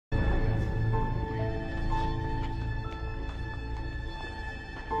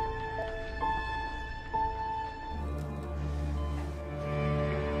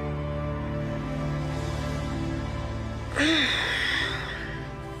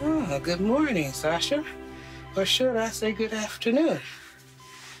Well, good morning, Sasha. Or should I say good afternoon?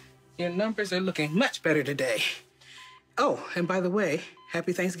 Your numbers are looking much better today. Oh, and by the way,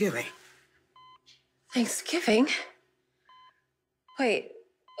 happy Thanksgiving. Thanksgiving? Wait,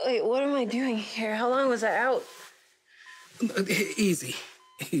 what am I doing here? How long was I out? Easy,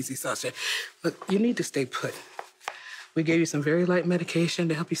 Sasha. Look, you need to stay put. We gave you some very light medication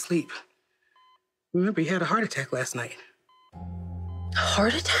to help you sleep. Remember, you had a heart attack last night. A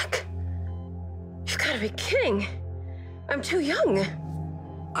heart attack? You've got to be kidding. I'm too young.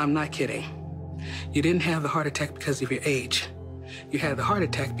 I'm not kidding. You didn't have the heart attack because of your age. You had the heart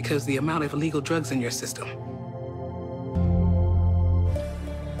attack because of the amount of illegal drugs in your system.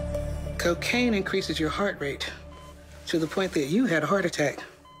 Cocaine increases your heart rate to the point that you had a heart attack.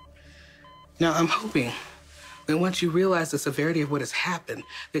 Now, I'm hoping that once you realize the severity of what has happened,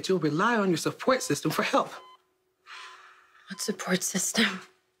 that you'll rely on your support system for help. What support system?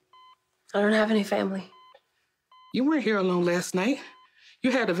 I don't have any family. You weren't here alone last night.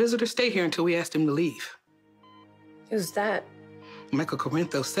 You had a visitor stay here until we asked him to leave. Who's that? Michael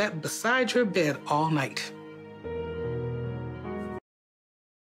Corinthos sat beside your bed all night.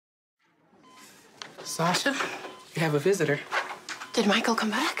 Sasha, you have a visitor. Did Michael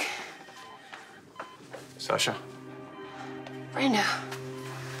come back? Sasha? Brando.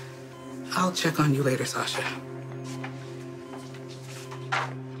 I'll check on you later, Sasha.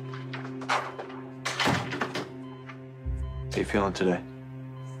 How you feeling today?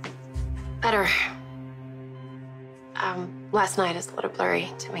 Better. Last night is a little blurry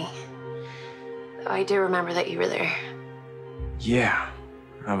to me. Though I do remember that you were there. Yeah.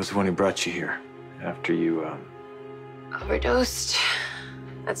 I was the one who brought you here. After you, Overdosed.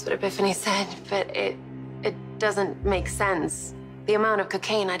 That's what Epiphany said, but it doesn't make sense. The amount of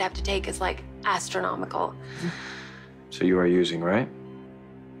cocaine I'd have to take is, like, astronomical. So you are using, right?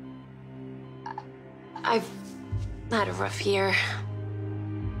 I've had a rough year.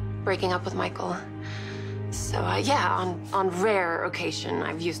 Breaking up with Michael. So, yeah, on rare occasion,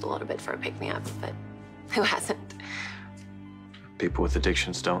 I've used a little bit for a pick-me-up, but who hasn't? People with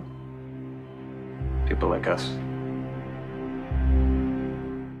addictions don't. People like us.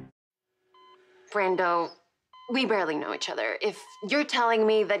 Brando, we barely know each other. If you're telling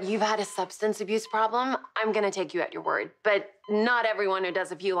me that you've had a substance abuse problem, I'm gonna take you at your word. But not everyone who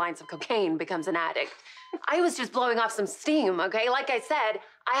does a few lines of cocaine becomes an addict. I was just blowing off some steam, okay? Like I said,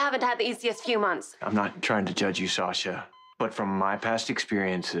 I haven't had the easiest few months. I'm not trying to judge you, Sasha, but from my past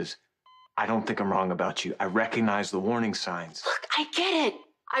experiences, I don't think I'm wrong about you. I recognize the warning signs. Look, I get it.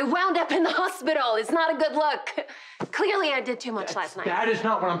 I wound up in the hospital. It's not a good look. Clearly, I did too much last night. That is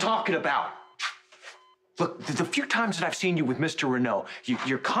not what I'm talking about. Look, the few times that I've seen you with Mr. Renault,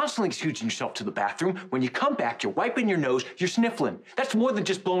 you're constantly excusing yourself to the bathroom. When you come back, you're wiping your nose, you're sniffling. That's more than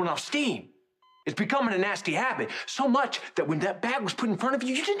just blowing off steam. It's becoming a nasty habit, so much that when that bag was put in front of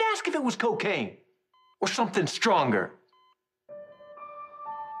you, you didn't ask if it was cocaine or something stronger.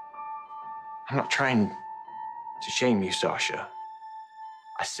 I'm not trying to shame you, Sasha.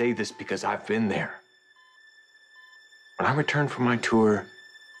 I say this because I've been there. When I returned from my tour,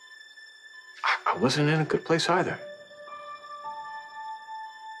 I wasn't in a good place either.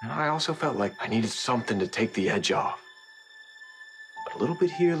 And I also felt like I needed something to take the edge off. A little bit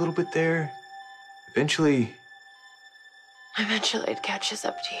here, a little bit there. Eventually it catches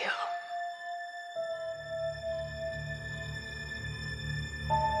up to you.